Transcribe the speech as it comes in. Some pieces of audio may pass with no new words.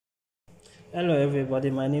Hello everybody,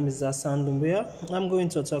 my name is Hassan Dumbia. I'm going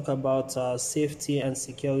to talk about safety and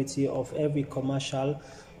security of every commercial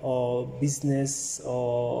or business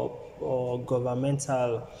or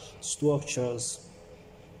governmental structures.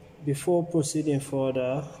 Before proceeding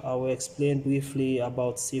further, I will explain briefly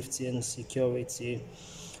about safety and security.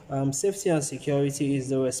 Safety and security is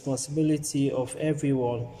the responsibility of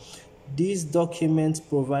everyone. This document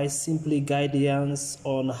provides simply guidance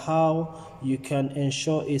on how you can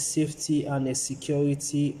ensure a safety and a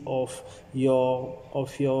security of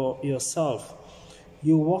yourself,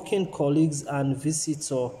 your working colleagues and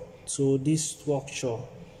visitor to this structure.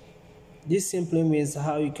 This simply means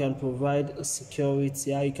how you can provide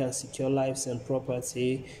security, how you can secure lives and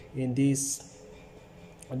property in this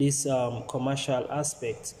commercial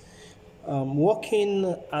aspect.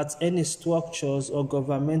 Working at any structures or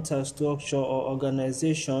governmental structure or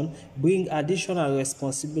organization bring additional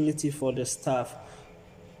responsibility for the staff.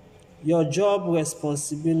 Your job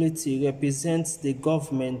responsibility represents the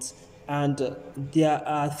government, and there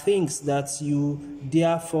are things that you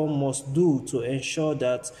therefore must do to ensure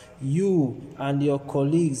that you and your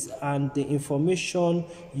colleagues and the information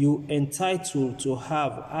you entitled to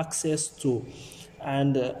have access to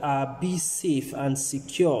and be safe and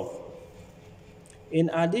secure. In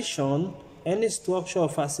addition, any structure or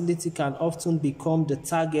facility can often become the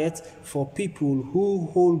target for people who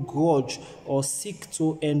hold grudge or seek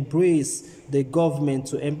to embrace the government,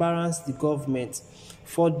 to embarrass the government.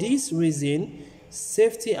 For this reason,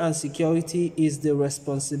 safety and security is the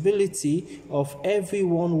responsibility of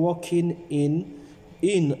everyone working in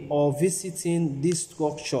or visiting this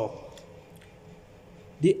structure.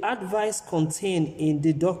 The advice contained in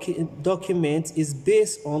the document is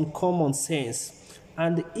based on common sense,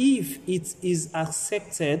 and if it is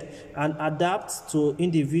accepted and adapted to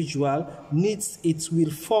individual needs, it will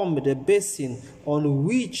form the basis on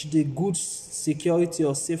which the good security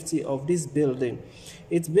or safety of this building.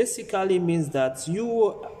 It basically means that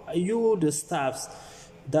you the staffs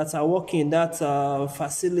that are working in that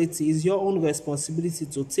facility, is your own responsibility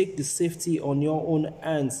to take the safety on your own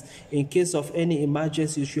hands. In case of any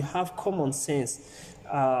emergency, you should have common sense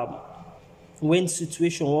when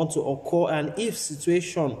situation want to occur, and if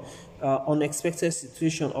unexpected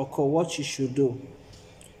situation occur, what you should do.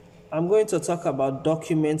 I'm going to talk about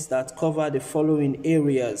documents that cover the following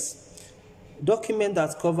areas. Document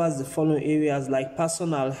that covers the following areas like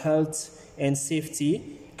personal health and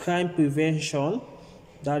safety, crime prevention,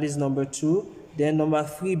 that is number 2. Then number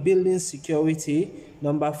 3, building security.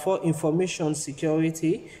 Number 4, information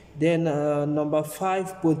security. Then number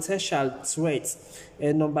 5, potential threats.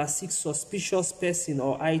 And number 6, suspicious person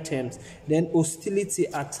or items. Then hostility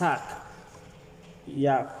attack.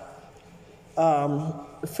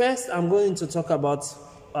 First, I'm going to talk about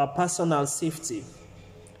personal safety.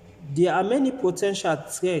 There are many potential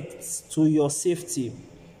threats to your safety.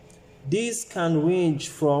 These can range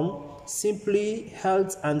from simply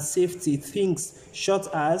health and safety things such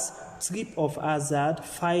as trip of hazard,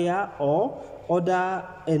 fire, or other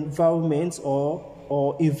environments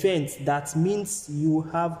or events. That means you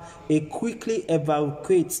have a quickly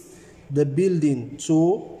evacuate the building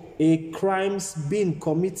to a crimes being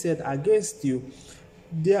committed against you.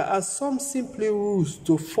 There are some simple rules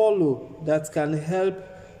to follow that can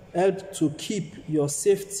help to keep your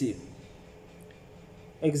safety.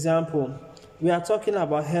 Example, we are talking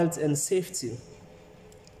about health and safety.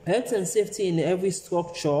 Health and safety in every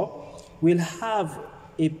structure will have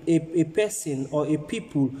a person or a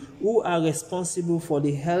people who are responsible for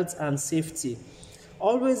the health and safety.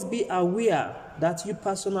 Always be aware that you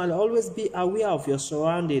personally, always be aware of your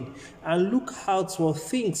surrounding and look out for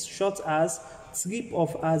things such as trip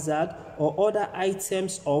of hazard or other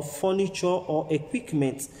items of furniture or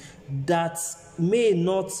equipment that may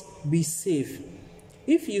not be safe.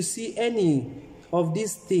 If you see any of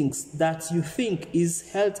these things that you think is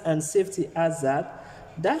health and safety hazard,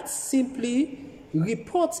 that simply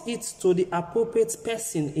report it to the appropriate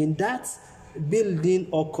person in that building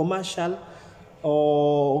or commercial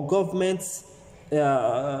or government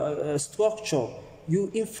structure. You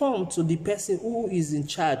inform to the person who is in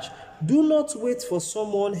charge. Do not wait for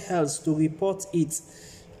someone else to report it,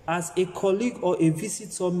 as a colleague or a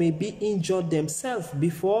visitor may be injured themselves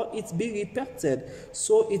before it be reported.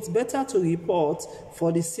 So it's better to report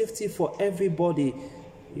for the safety for everybody,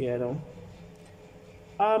 You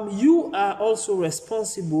are also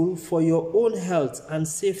responsible for your own health and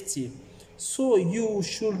safety. So you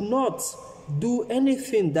should not do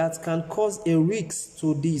anything that can cause a risk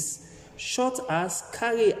to this, such as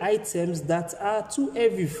carry items that are too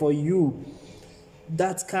heavy for you,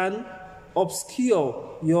 that can obscure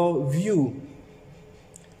your view,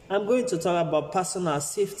 I'm going to talk about personal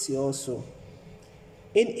safety also.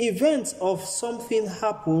 In event of something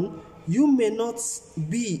happen, you may not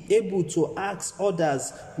be able to ask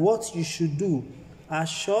others what you should do. As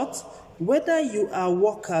short, whether you are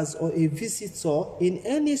workers or a visitor in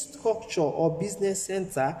any structure or business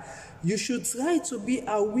center, you should try to be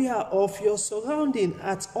aware of your surrounding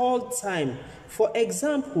at all time. For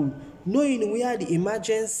example, knowing where the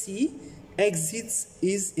emergency exit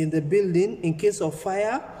is in the building in case of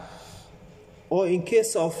fire or in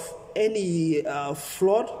case of any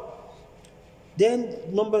flood. Then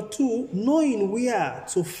number 2, knowing where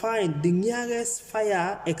to find the nearest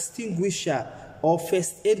fire extinguisher or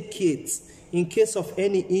first aid kit in case of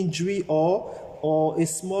any injury or a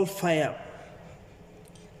small fire.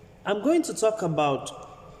 I'm going to talk about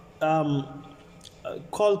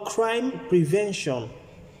called crime prevention.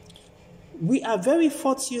 We are very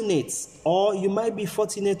fortunate, or you might be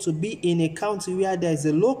fortunate to be in a country where there is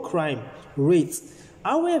a low crime rate.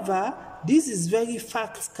 However, this is very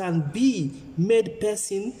fact can be made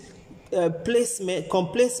person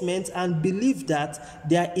complacent and believe that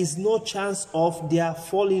there is no chance of their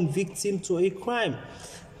falling victim to a crime.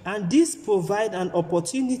 And this provides an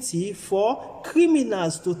opportunity for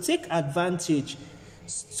criminals to take advantage.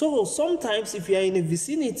 So sometimes if you are in a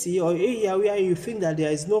vicinity or area where you think that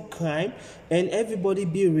there is no crime and everybody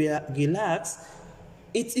be relaxed,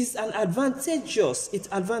 it's advantageous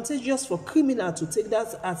for criminals to take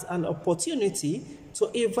that as an opportunity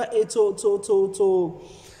to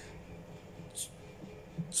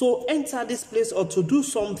enter this place or to do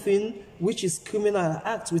something which is criminal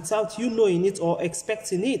act without you knowing it or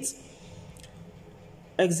expecting it.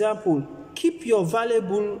 Example,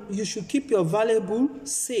 you should keep your valuable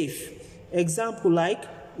safe. Example like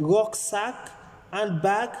rucksack,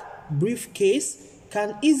 handbag, briefcase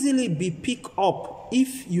can easily be picked up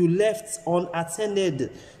if you left unattended.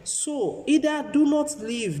 So either do not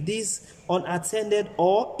leave this unattended,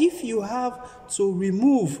 or if you have to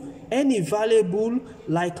remove any valuable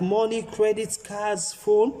like money, credit cards,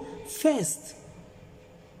 phone first.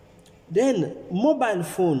 Then mobile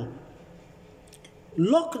phone,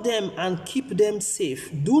 lock them and keep them safe.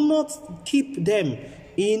 Do not keep them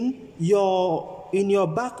in your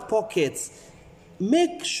back pockets.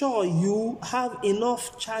 Make sure you have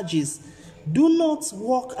enough charges. Do not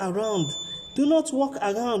walk around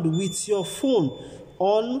with your phone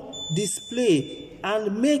on display,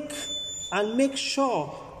 and make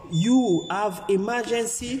sure you have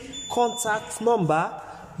emergency contact number.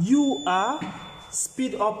 You are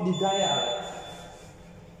speed up the dial.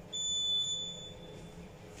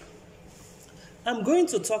 I'm going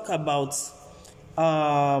to talk about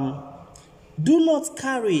do not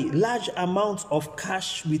carry large amounts of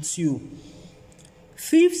cash with you.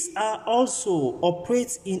 Thieves are also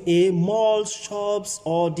operate in a mall, shops,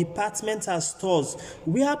 or departmental stores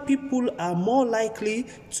where people are more likely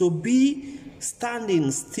to be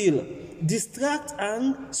standing still, distract,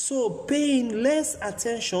 and so paying less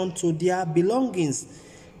attention to their belongings,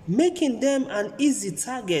 making them an easy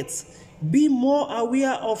target. Be more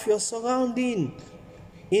aware of your surrounding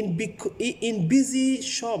in busy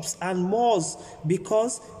shops and malls,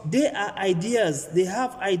 because they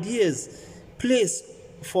have ideas place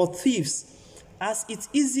for thieves, as it's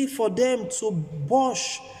easy for them to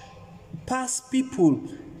brush past people,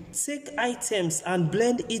 take items and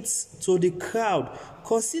blend it to the crowd.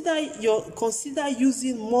 Consider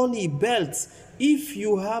using money belts if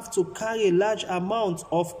you have to carry a large amount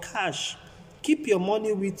of cash. Keep your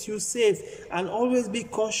money with you safe, and always be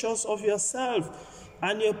cautious of yourself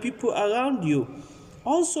and your people around you.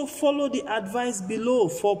 Also follow the advice below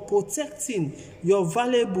for protecting your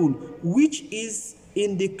valuable which is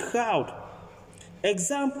in the crowd.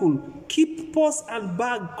 Example, keep purse and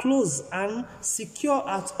bag closed and secure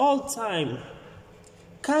at all time.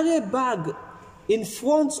 Carry a bag in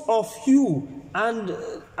front of you and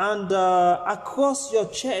across your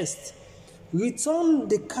chest. Return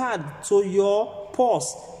the card to your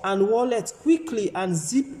purse and wallet quickly and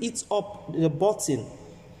zip it up the button.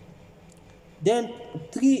 Then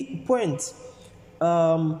 3 points.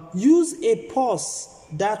 Use a purse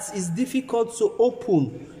that is difficult to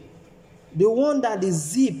open. The one that is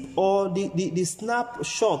zip or the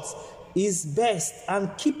snapshot is best, and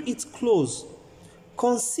keep it closed.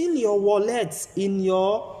 Conceal your wallet in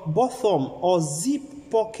your bottom or zip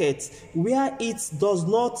pocket where it does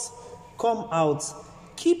not come out.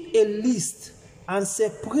 Keep a list and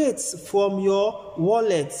separate from your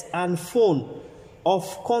wallet and phone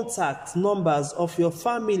of contact numbers of your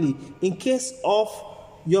family in case of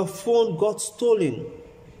your phone got stolen.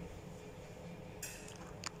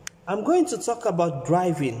 I'm going to talk about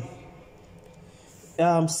driving.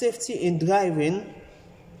 safety in driving.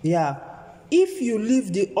 Yeah, if you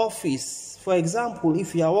leave the office, for example,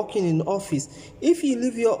 if you are working in office, if you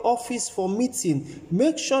leave your office for meeting,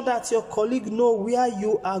 make sure that your colleague know where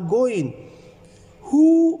you are going,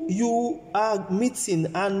 who you are meeting,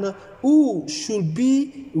 and who should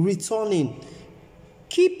be returning.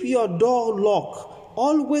 Keep your door locked.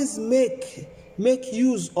 Always make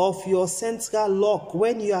use of your central lock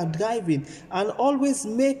when you are driving, and always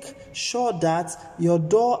make sure that your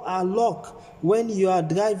door are locked when you are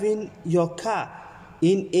driving your car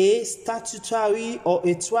in a statutory or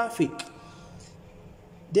a traffic.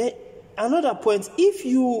 Then another point, if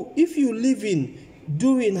you live in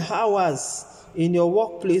during hours in your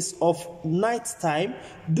workplace of night time,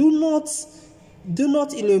 do not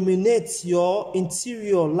illuminate your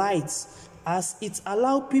interior lights, as it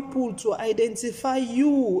allows people to identify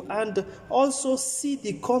you and also see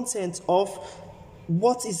the content of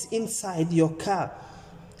what is inside your car.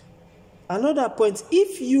 Another point,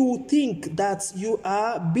 if you think that you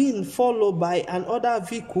are being followed by another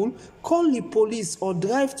vehicle, call the police or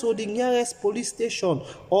drive to the nearest police station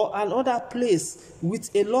or another place with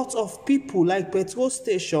a lot of people, like petrol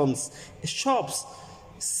stations, shops,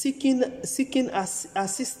 seeking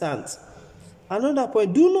assistance. Another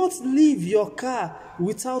point, do not leave your car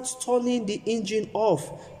without turning the engine off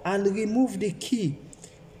and remove the key.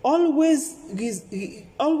 Always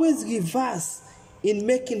reverse in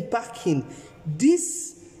making parking.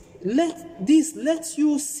 This lets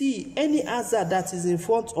you see any hazard that is in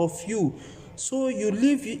front of you, so you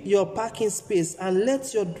leave your parking space and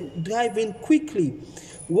let your driving quickly.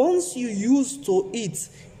 Once you used to it,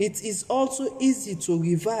 it is also easy to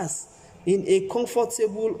reverse in a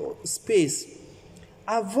comfortable space.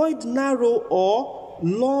 Avoid narrow or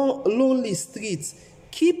lonely streets.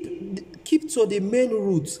 Keep to the main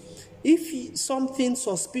route. If something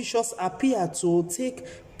suspicious appears to take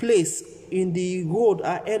place in the road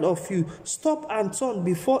ahead of you, stop and turn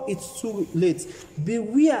before it's too late.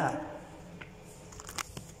 Beware